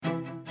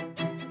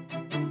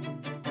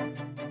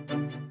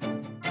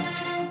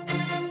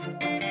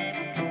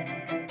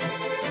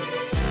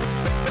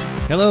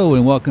Hello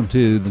and welcome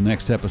to the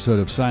next episode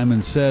of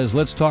Simon Says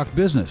Let's Talk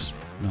Business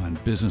on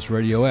Business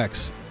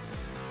RadioX.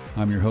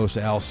 I'm your host,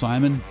 Al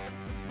Simon,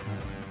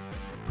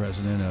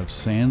 president of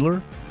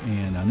Sandler,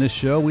 and on this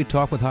show we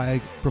talk with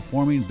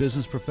high-performing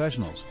business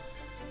professionals.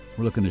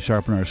 We're looking to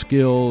sharpen our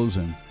skills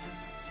and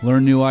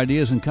learn new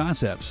ideas and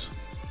concepts.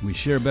 We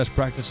share best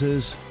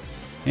practices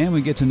and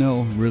we get to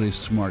know really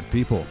smart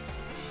people.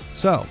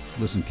 So,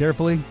 listen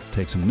carefully,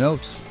 take some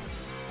notes,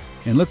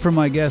 and look for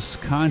my guest's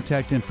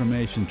contact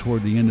information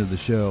toward the end of the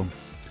show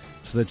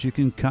so that you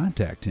can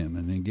contact him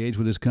and engage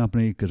with his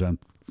company, because I'm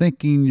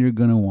thinking you're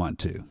going to want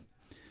to.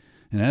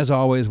 And as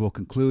always, we'll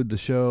conclude the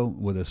show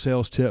with a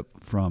sales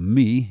tip from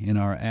me in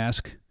our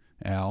Ask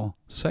Al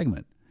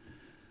segment.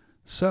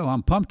 So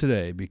I'm pumped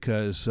today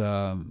because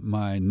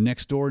my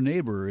next-door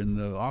neighbor in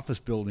the office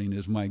building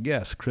is my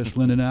guest, Chris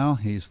Lindenau.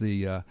 He's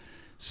the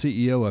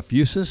CEO of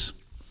Fusus,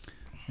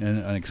 and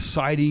an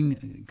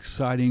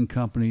exciting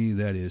company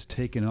that is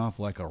taking off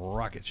like a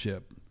rocket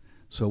ship.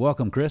 So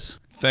welcome, Chris.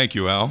 Thank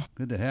you, Al.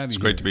 Good to have you. It's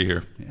great to be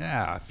here.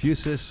 Yeah,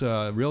 Fusus,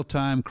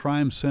 real-time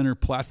crime center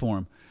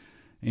platform,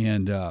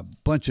 and a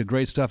bunch of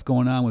great stuff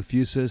going on with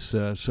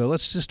Fusus. So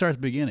let's just start at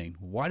the beginning.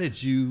 Why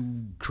did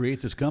you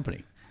create this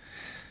company?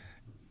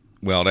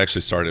 Well, it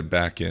actually started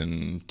back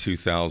in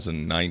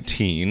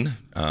 2019,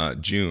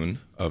 June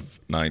of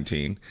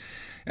 19.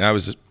 And I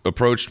was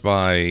approached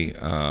by,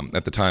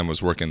 at the time I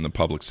was working in the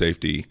public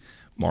safety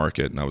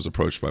market, and I was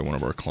approached by one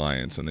of our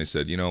clients, and they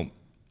said,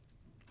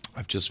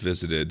 I've just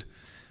visited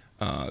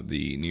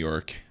the New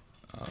York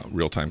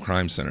Real-Time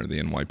Crime Center,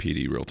 the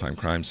NYPD Real-Time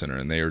Crime Center,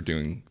 and they are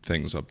doing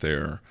things up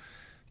there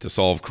to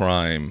solve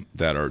crime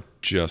that are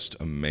just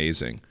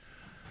amazing.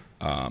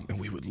 And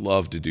we would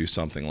love to do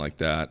something like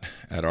that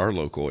at our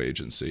local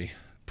agency.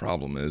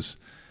 Problem is,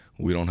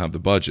 we don't have the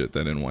budget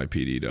that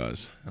NYPD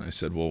does. And I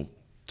said, well,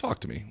 talk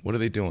to me. What are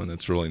they doing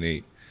that's really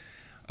neat?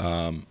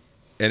 And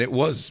it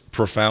was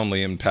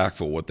profoundly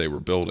impactful what they were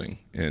building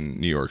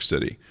in New York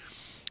City.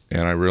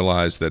 And I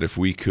realized that if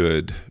we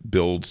could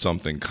build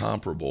something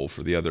comparable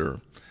for the other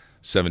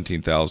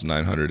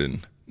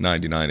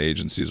 17,999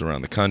 agencies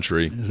around the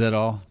country. Is that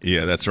all?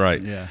 Yeah, that's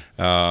right. Yeah.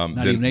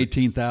 Not even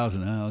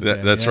 18,000. Oh, okay.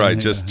 That's right.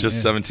 Just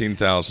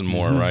 17,000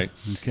 more, right?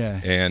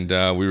 Okay. And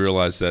we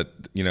realized that,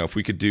 if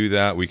we could do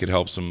that, we could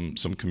help some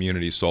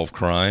communities solve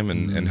crime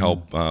and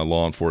help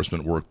law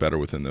enforcement work better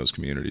within those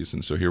communities.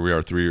 And so here we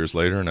are 3 years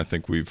later, and I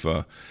think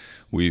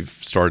we've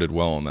started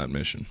well on that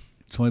mission.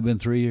 It's only been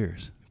 3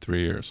 years. 3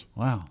 years.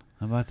 Wow.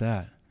 How about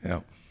that?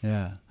 Yeah.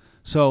 Yeah.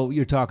 So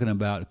you're talking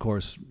about, of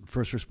course,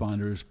 first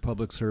responders,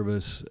 public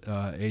service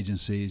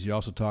agencies. You're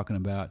also talking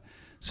about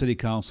city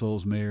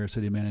councils, mayors,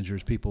 city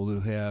managers, people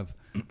who have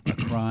a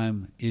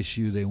crime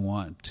issue they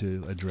want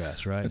to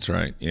address, right? That's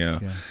right, yeah.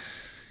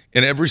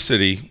 In every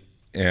city,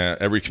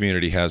 every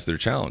community has their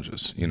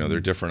challenges. They're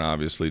different,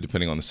 obviously,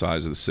 depending on the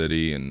size of the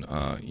city and,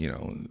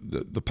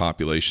 the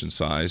population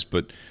size.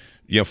 But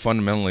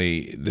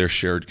fundamentally, they're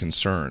shared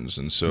concerns.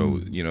 And so,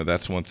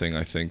 that's one thing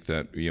I think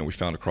that, we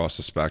found across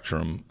the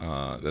spectrum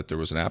that there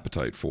was an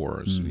appetite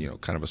for is,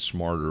 kind of a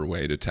smarter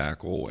way to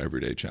tackle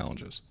everyday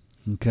challenges.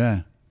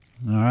 Okay.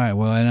 All right.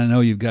 Well, and I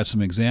know you've got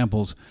some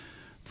examples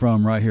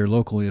from right here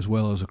locally as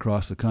well as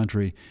across the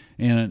country.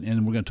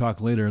 And we're going to talk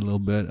later a little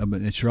bit,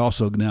 but you're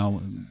also now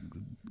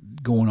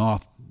going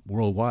off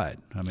worldwide.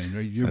 I mean,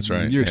 you're, that's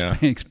right. You're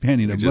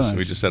expanding a bunch.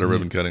 We just had a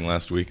ribbon cutting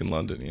last week in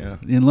London, yeah.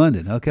 In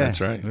London, okay. That's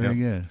right. Very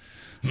good.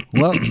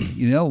 Well,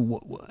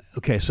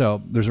 okay,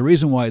 so there's a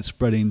reason why it's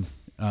spreading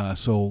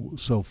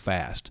so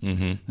fast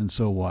and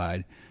so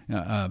wide.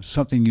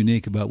 Something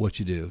unique about what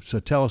you do.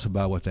 So tell us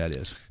about what that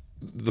is.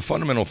 The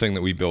fundamental thing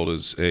that we build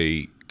is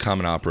a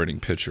common operating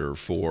picture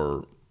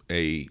for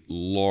a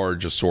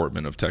large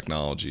assortment of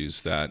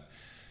technologies that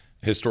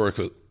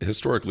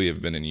historically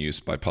have been in use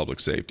by public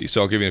safety.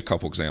 So I'll give you a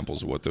couple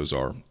examples of what those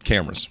are.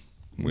 Cameras.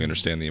 We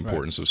understand the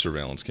importance of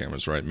surveillance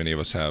cameras, right? Many of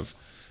us have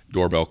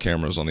doorbell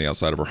cameras on the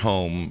outside of our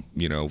home,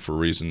 for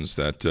reasons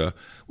that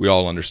we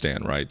all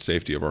understand, right?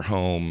 Safety of our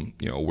home,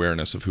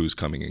 awareness of who's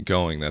coming and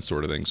going, that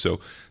sort of thing.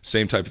 So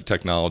same type of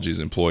technology is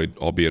employed,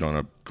 albeit on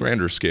a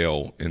grander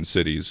scale in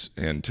cities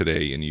and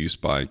today in use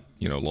by,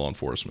 law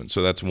enforcement.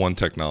 So that's one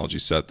technology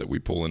set that we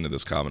pull into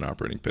this common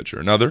operating picture.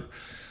 Another,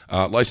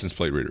 license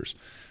plate readers.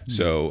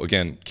 So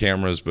again,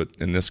 cameras, but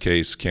in this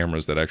case,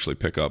 cameras that actually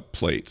pick up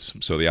plates.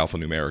 So the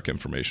alphanumeric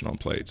information on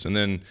plates. And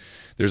then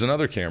there's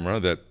another camera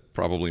that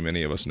probably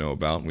many of us know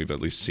about and we've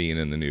at least seen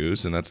in the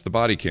news, and that's the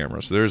body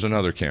camera. So there's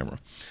another camera.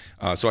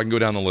 So I can go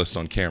down the list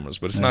on cameras,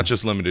 but it's not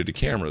just limited to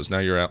cameras. Now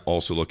you're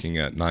also looking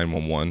at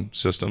 911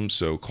 systems,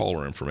 so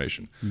caller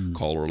information,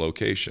 caller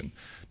location,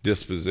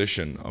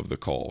 disposition of the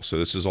call. So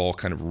this is all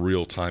kind of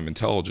real-time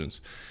intelligence.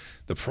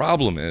 The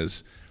problem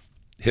is,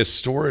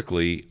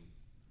 historically,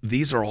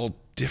 these are all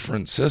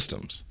different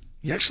systems.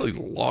 You're actually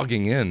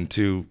logging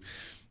into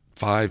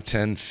 5,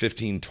 10,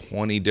 15,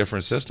 20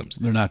 different systems.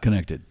 They're not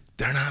connected.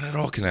 They're not at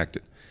all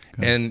connected.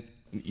 Okay. And,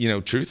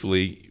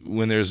 truthfully,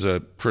 when there's a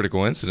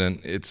critical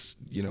incident, it's,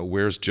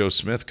 where's Joe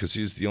Smith? Because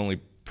he's the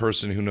only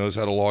person who knows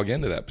how to log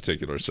into that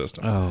particular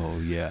system. Oh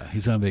yeah,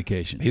 he's on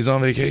vacation.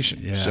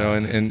 Yeah. So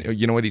and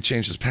you know what? He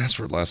changed his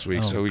password last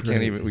week, so we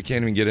can't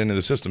even get into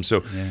the system.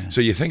 So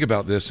you think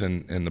about this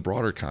in the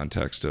broader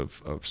context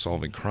of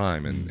solving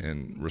crime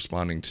and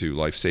responding to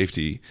life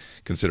safety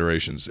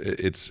considerations.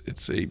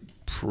 It's a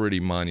pretty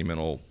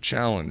monumental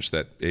challenge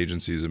that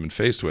agencies have been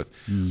faced with.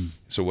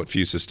 So what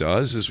Fusus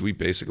does is we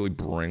basically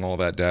bring all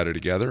that data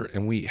together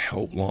and we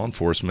help law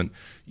enforcement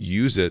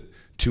use it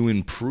to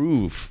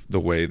improve the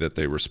way that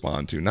they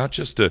respond to, not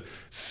just to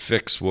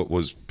fix what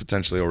was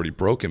potentially already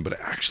broken, but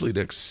actually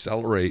to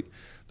accelerate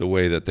the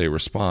way that they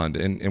respond.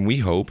 And we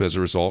hope, as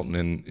a result,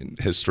 and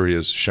history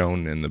has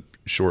shown in the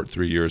short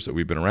 3 years that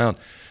we've been around,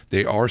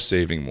 they are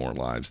saving more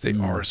lives. They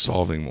are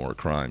solving more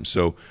crimes.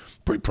 So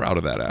pretty proud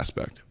of that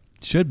aspect.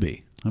 Should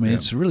be. I mean,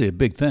 it's really a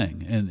big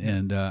thing,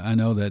 and I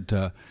know that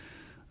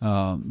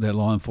that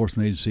law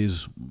enforcement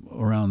agencies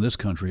around this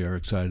country are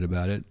excited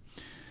about it.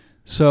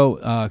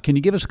 So, can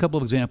you give us a couple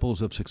of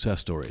examples of success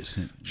stories?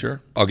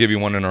 Sure. I'll give you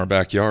one in our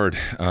backyard.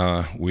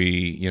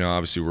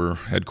 Obviously we're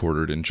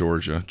headquartered in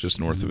Georgia, just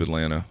north of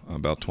Atlanta,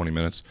 about 20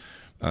 minutes.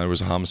 There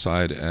was a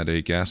homicide at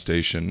a gas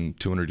station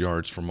 200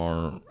 yards from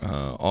our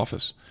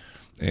office.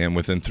 And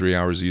within 3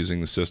 hours of using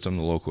the system,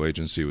 the local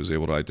agency was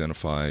able to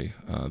identify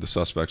the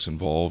suspects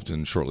involved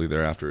and shortly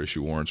thereafter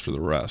issue warrants for the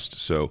arrest.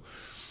 So,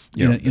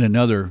 in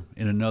another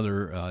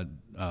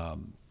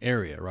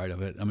area, right,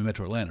 of it. I mean,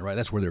 Metro Atlanta, right?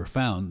 That's where they were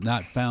found,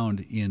 not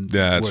found in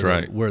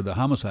where the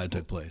homicide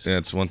took place. Yeah,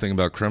 it's one thing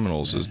about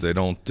criminals is they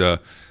don't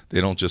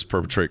just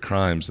perpetrate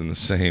crimes in the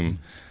same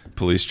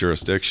police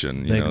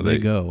jurisdiction. They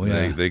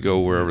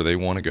go wherever they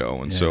want to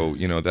go. And so,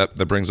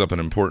 that brings up an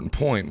important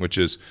point, which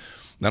is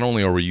not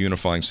only are we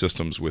unifying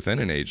systems within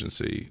an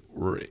agency,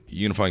 we're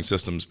unifying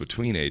systems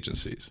between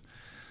agencies.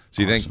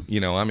 So you think,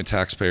 I'm a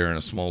taxpayer in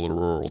a small little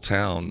rural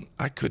town.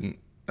 I couldn't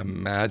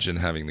imagine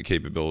having the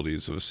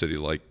capabilities of a city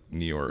like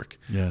New York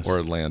or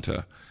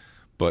Atlanta.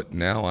 But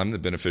now I'm the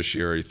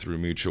beneficiary through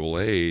mutual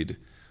aid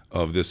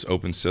of this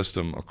open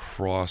system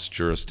across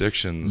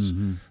jurisdictions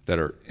that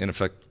are, in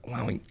effect,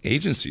 allowing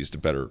agencies to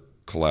better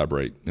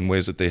collaborate in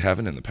ways that they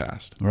haven't in the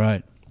past.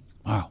 Right.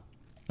 Wow.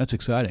 That's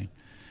exciting.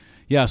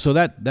 Yeah, so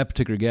that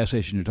particular gas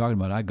station you're talking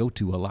about, I go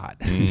to a lot.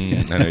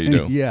 I know you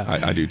do. Yeah,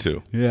 I do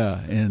too. Yeah,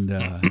 and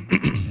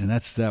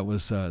that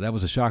was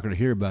a shocker to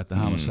hear about the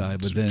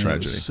homicide, but then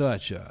tragedy. It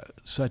was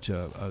such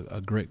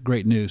a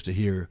great news to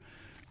hear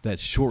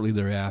that shortly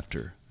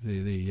thereafter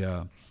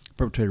the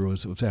perpetrator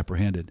was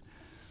apprehended.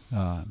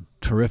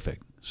 Terrific.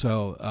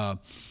 So,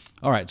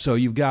 all right. So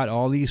you've got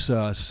all these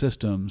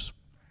systems,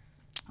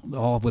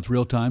 all with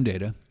real-time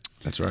data.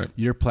 That's right.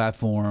 Your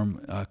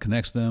platform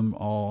connects them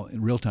all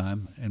in real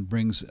time and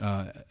brings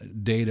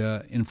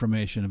data,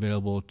 information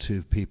available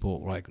to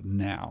people like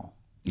now.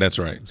 That's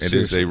right. Seriously. It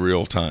is a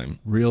real time.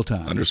 Real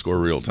time.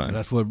 _ real time.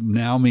 That's what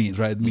now means,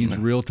 right? It means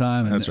real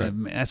time. And that's right.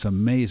 That's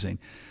amazing.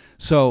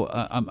 So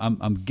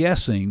I'm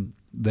guessing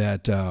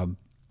that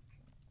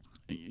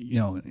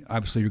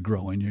obviously you're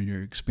growing,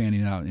 you're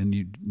expanding out, and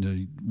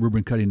the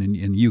ribbon cutting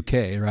in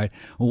UK, right?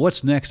 Well,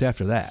 what's next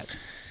after that?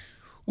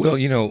 Well,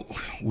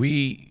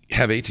 we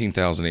have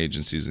 18,000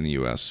 agencies in the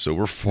U.S., so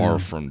we're far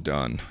from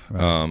done.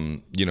 Right.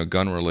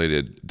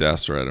 Gun-related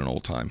deaths are at an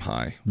all-time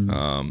high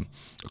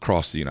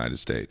across the United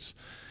States.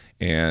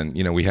 And,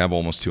 we have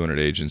almost 200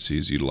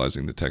 agencies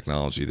utilizing the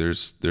technology.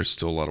 There's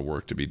still a lot of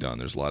work to be done.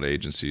 There's a lot of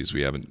agencies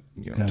we haven't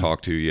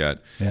talked to yet.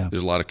 Yeah.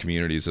 There's a lot of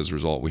communities, as a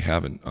result, we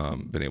haven't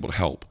been able to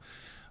help.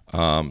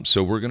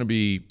 So we're going to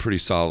be pretty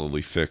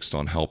solidly fixed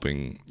on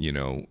helping,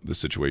 the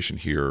situation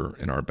here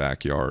in our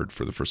backyard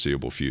for the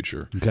foreseeable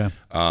future. Okay.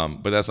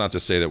 But that's not to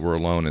say that we're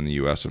alone in the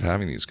U.S. of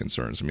having these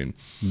concerns. I mean,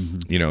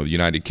 the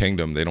United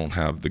Kingdom, they don't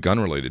have the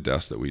gun-related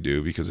deaths that we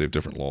do because they have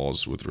different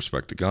laws with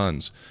respect to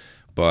guns.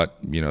 But,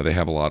 they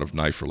have a lot of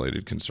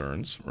knife-related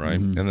concerns, right?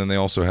 And then they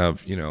also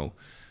have,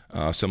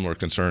 similar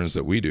concerns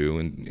that we do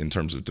in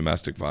terms of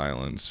domestic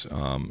violence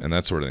and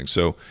that sort of thing.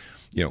 So,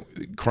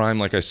 crime,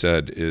 like I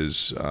said,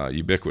 is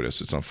ubiquitous.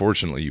 It's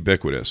unfortunately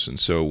ubiquitous. And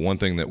so one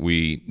thing that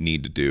we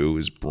need to do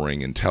is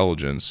bring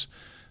intelligence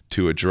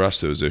to address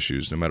those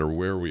issues no matter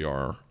where we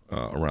are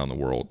around the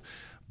world.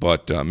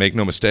 But make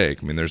no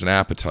mistake, there's an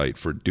appetite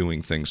for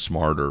doing things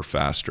smarter,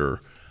 faster,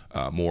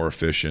 more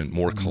efficient,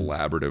 more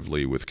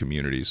collaboratively with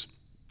communities.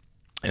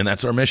 And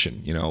that's our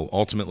mission.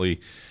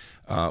 Ultimately,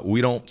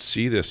 we don't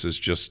see this as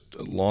just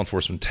law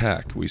enforcement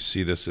tech. We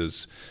see this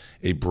as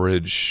a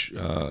bridge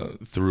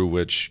through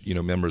which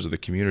members of the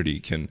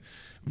community can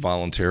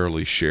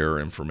voluntarily share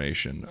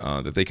information,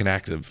 that they can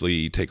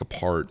actively take a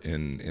part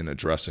in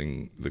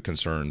addressing the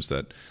concerns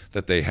that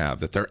they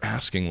have, that they're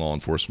asking law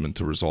enforcement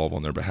to resolve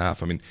on their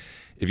behalf.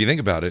 If you think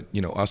about it,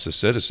 us as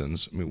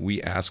citizens, we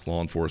ask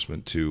law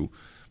enforcement to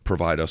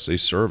provide us a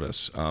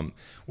service.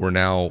 We're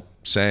now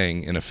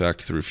saying, in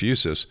effect, through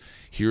Fusus,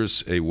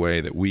 here's a way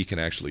that we can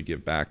actually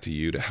give back to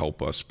you to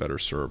help us better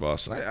serve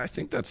us. And I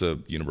think that's a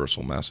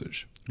universal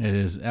message. It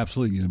is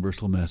absolutely a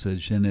universal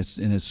message, and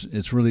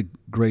it's really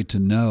great to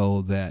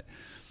know that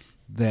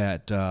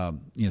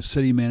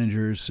city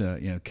managers,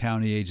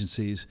 county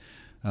agencies,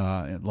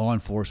 law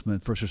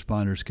enforcement, first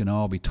responders can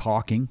all be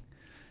talking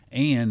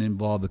and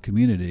involve the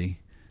community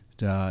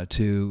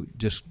to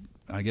just,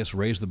 I guess,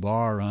 raise the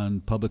bar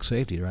on public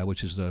safety, right?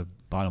 Which is the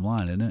bottom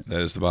line, isn't it?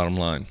 That is the bottom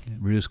line.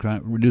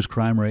 Reduce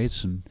crime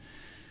rates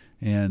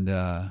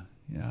and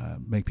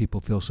make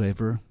people feel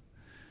safer,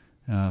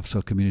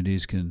 so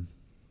communities can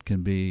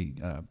be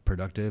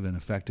productive and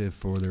effective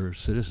for their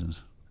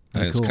citizens.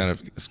 And it's cool.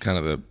 kind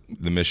of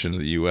the mission of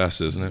the U.S.,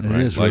 isn't it? It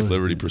Right? is, Life, really.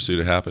 liberty, pursuit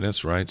of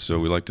happiness, right? So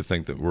we like to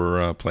think that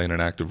we're playing an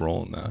active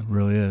role in that.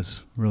 Really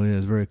is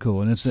very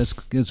cool, and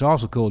it's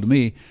also cool to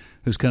me,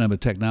 who's kind of a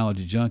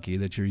technology junkie,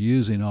 that you're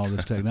using all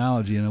this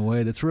technology in a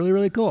way that's really,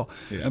 really cool.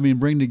 Yeah. I mean,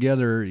 bring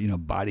together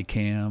body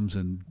cams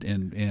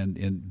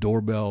and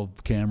doorbell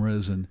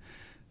cameras and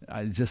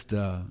just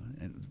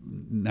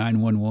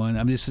 911.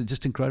 I mean, it's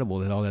just incredible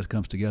that all that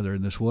comes together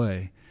in this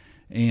way.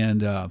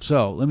 And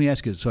so let me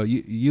ask you. So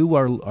you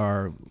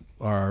are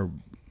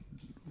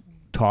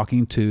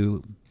talking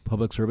to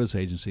public service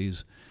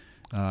agencies,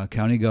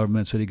 county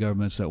governments, city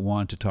governments that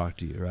want to talk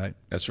to you, right?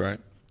 That's right.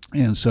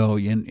 And so,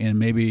 and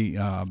maybe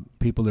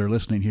people that are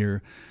listening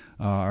here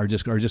are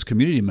just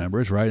community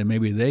members, right? And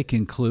maybe they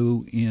can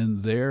clue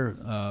in their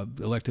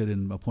elected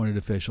and appointed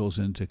officials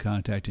into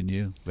contacting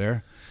you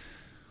there.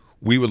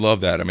 We would love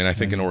that. I mean, I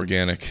think an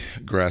organic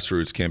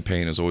grassroots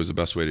campaign is always the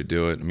best way to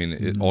do it. I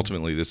mean,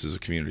 ultimately, this is a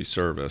community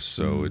service,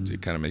 so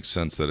it kind of makes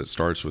sense that it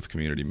starts with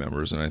community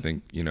members. And I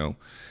think, I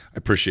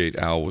appreciate,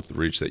 Al, with the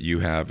reach that you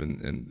have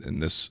in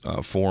this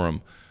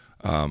forum.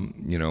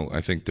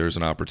 I think there's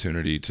an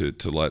opportunity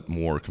to let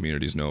more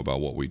communities know about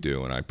what we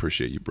do, and I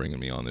appreciate you bringing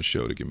me on this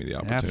show to give me the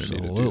opportunity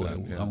to do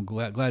that. Yeah. I'm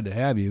glad to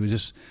have you.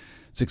 It's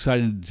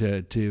exciting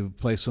to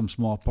play some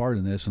small part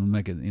in this and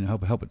make it,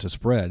 help it to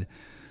spread.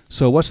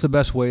 So what's the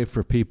best way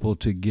for people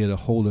to get a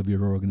hold of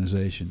your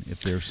organization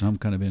if there's some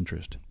kind of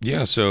interest?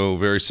 Yeah, so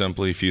very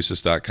simply,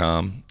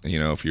 fusus.com.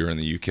 If you're in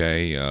the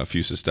UK,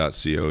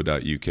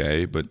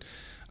 fusus.co.uk. But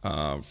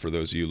for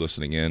those of you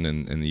listening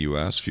in the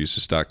U.S.,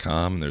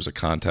 fusus.com, and there's a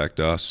contact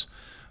us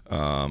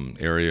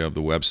area of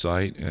the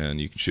website, and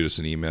you can shoot us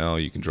an email.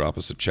 You can drop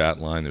us a chat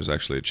line. There's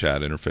actually a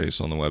chat interface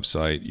on the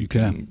website. You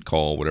can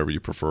call whatever you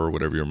prefer,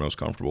 whatever you're most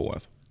comfortable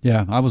with.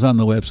 Yeah, I was on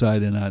the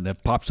website, and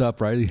that pops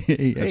up, right?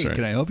 Hey, right.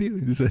 Can I help you?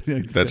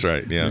 That's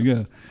right, yeah. There you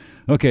go.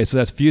 Okay, so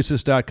that's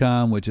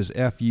fusus.com, which is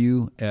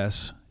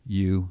Fusus,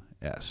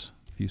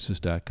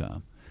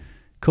 fusus.com.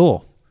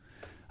 Cool.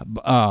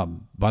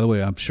 By the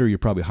way, I'm sure you're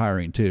probably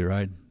hiring too,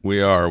 right? We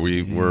are.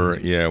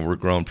 We're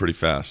growing pretty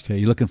fast. Okay,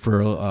 you looking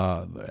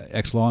for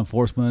ex-law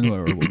enforcement,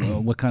 or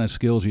what kind of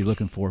skills are you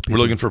looking for? We're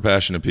looking for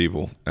passionate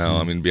people.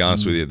 I mean, to be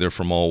honest with you, they're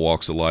from all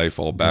walks of life,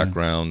 all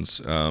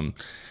backgrounds.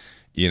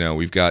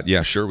 We've got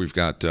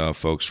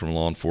folks from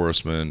law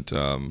enforcement,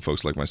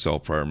 folks like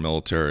myself, prior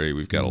military.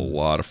 We've got a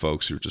lot of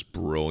folks who are just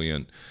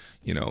brilliant,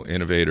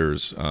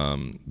 innovators,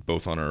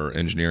 both on our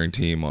engineering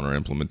team, on our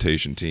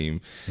implementation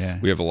team. Yeah.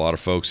 We have a lot of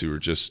folks who are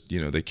just,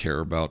 they care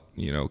about,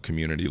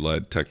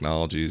 community-led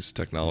technology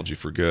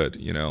for good,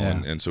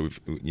 and so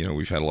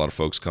we've had a lot of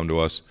folks come to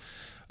us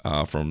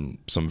from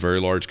some very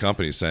large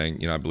companies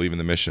saying, I believe in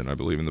the mission, I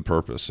believe in the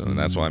purpose, and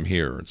that's why I'm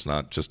here. It's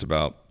not just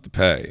about the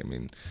pay. I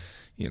mean,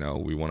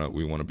 we want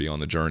to be on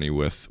the journey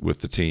with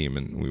the team,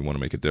 and we want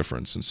to make a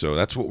difference. And so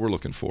that's what we're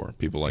looking for,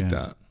 people like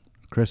that.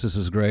 Chris, this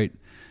is great.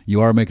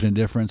 You are making a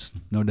difference,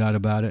 no doubt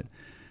about it.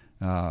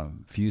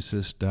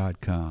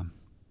 Fusus.com.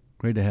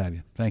 Great to have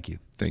you. Thank you.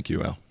 Thank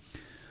you, Al.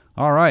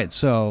 All right.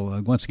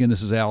 So once again,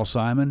 this is Al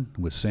Simon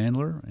with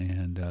Sandler,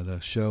 and the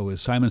show is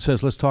Simon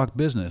Says Let's Talk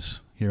Business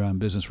here on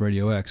Business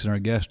RadioX. And our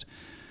guest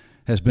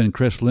has been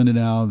Chris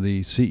Lindenau, the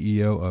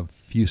CEO of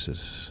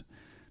Fusus,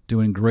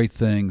 doing great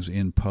things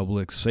in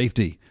public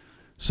safety.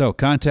 So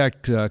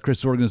contact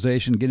Chris'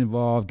 organization, get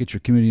involved, get your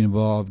community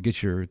involved,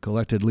 get your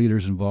elected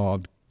leaders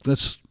involved.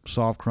 Let's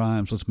solve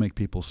crimes. Let's make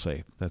people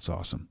safe. That's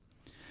awesome.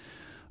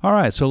 All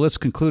right, so let's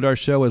conclude our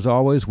show, as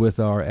always, with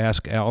our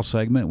Ask Al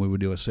segment. We would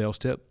do a sales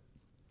tip.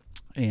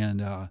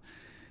 And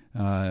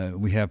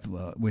we have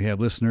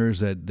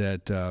listeners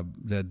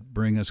that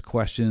bring us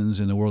questions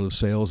in the world of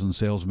sales and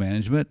sales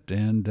management,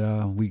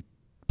 and we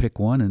pick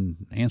one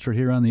and answer it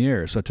here on the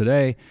air. So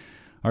today,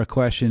 our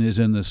question is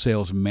in the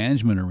sales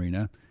management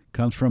arena.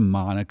 Comes from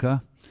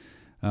Monica.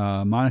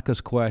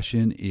 Monica's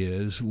question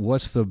is,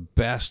 what's the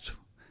best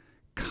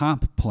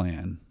comp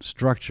plan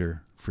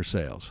structure for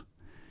sales?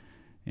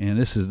 And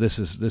this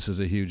is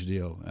a huge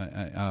deal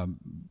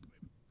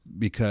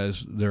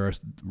because there are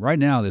right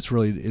now that's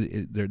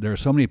really there are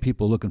so many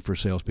people looking for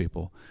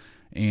salespeople,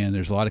 and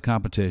there's a lot of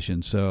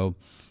competition. So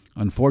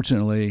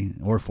unfortunately,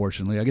 or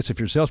fortunately, I guess if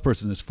you're a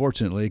salesperson, it's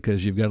fortunately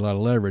because you've got a lot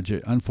of leverage.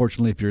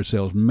 Unfortunately, if you're a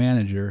sales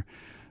manager,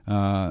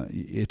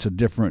 it's a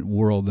different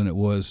world than it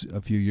was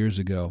a few years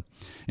ago.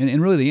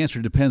 And really the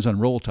answer depends on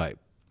role type.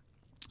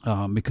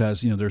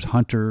 Because, there's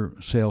hunter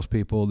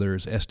salespeople,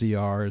 there's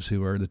SDRs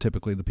who are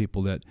typically the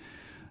people that,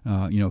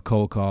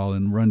 cold call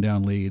and run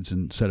down leads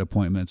and set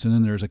appointments. And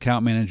then there's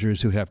account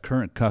managers who have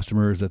current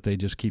customers that they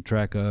just keep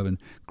track of and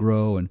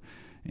grow and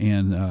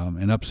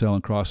upsell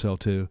and cross-sell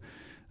to.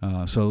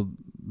 So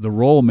the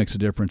role makes a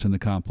difference in the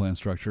comp plan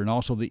structure, and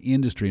also the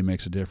industry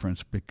makes a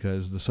difference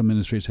because some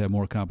industries have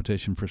more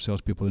competition for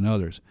salespeople than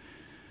others.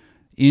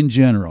 In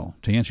general,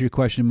 to answer your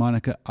question,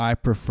 Monica, I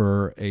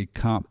prefer a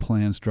comp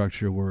plan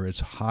structure where it's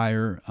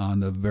higher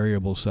on the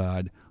variable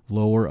side,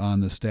 lower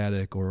on the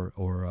static or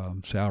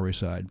salary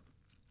side.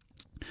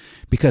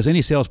 Because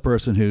any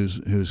salesperson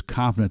who's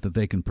confident that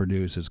they can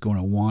produce is going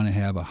to want to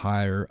have a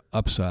higher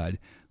upside,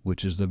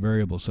 which is the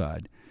variable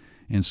side.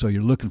 And so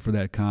you're looking for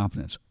that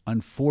confidence.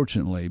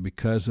 Unfortunately,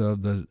 because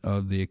of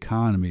the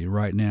economy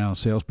right now,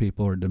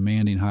 salespeople are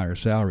demanding higher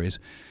salaries,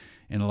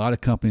 and a lot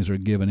of companies are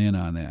giving in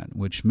on that,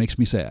 which makes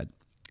me sad.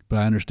 But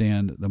I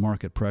understand the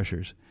market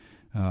pressures.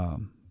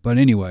 But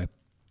anyway,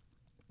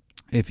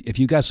 if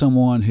you got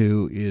someone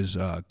who is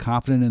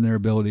confident in their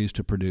abilities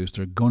to produce,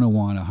 they're going to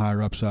want a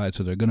higher upside,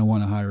 so they're going to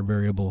want a higher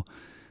variable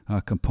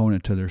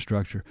component to their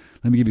structure.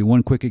 Let me give you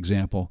one quick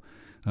example.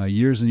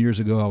 Years and years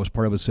ago, I was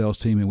part of a sales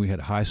team, and we had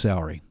a high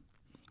salary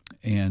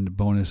and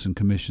bonus and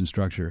commission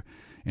structure.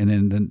 And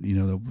then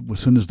as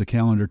soon as the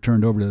calendar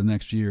turned over to the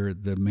next year,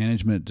 the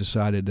management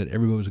decided that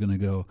everybody was going to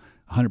go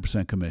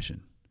 100%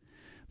 commission.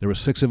 There were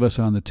 6 of us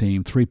on the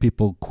team. 3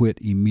 people quit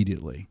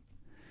immediately.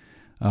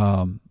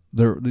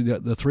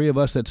 The 3 of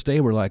us that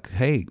stayed were like,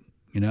 hey,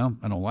 I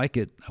don't like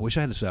it. I wish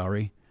I had a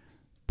salary,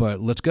 but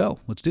let's go.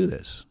 Let's do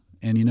this.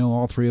 And,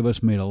 all 3 of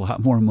us made a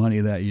lot more money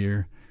that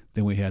year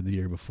than we had the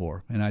year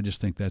before. And I just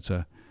think that's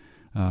a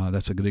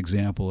good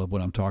example of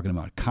what I'm talking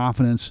about.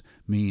 Confidence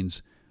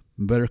means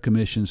better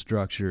commission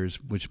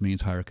structures, which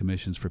means higher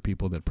commissions for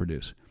people that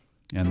produce.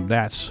 And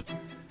that's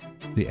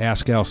the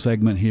Ask Al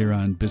segment here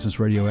on Business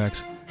Radio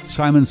X.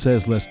 Simon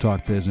says, let's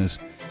talk business.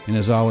 And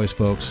as always,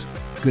 folks,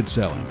 good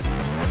selling.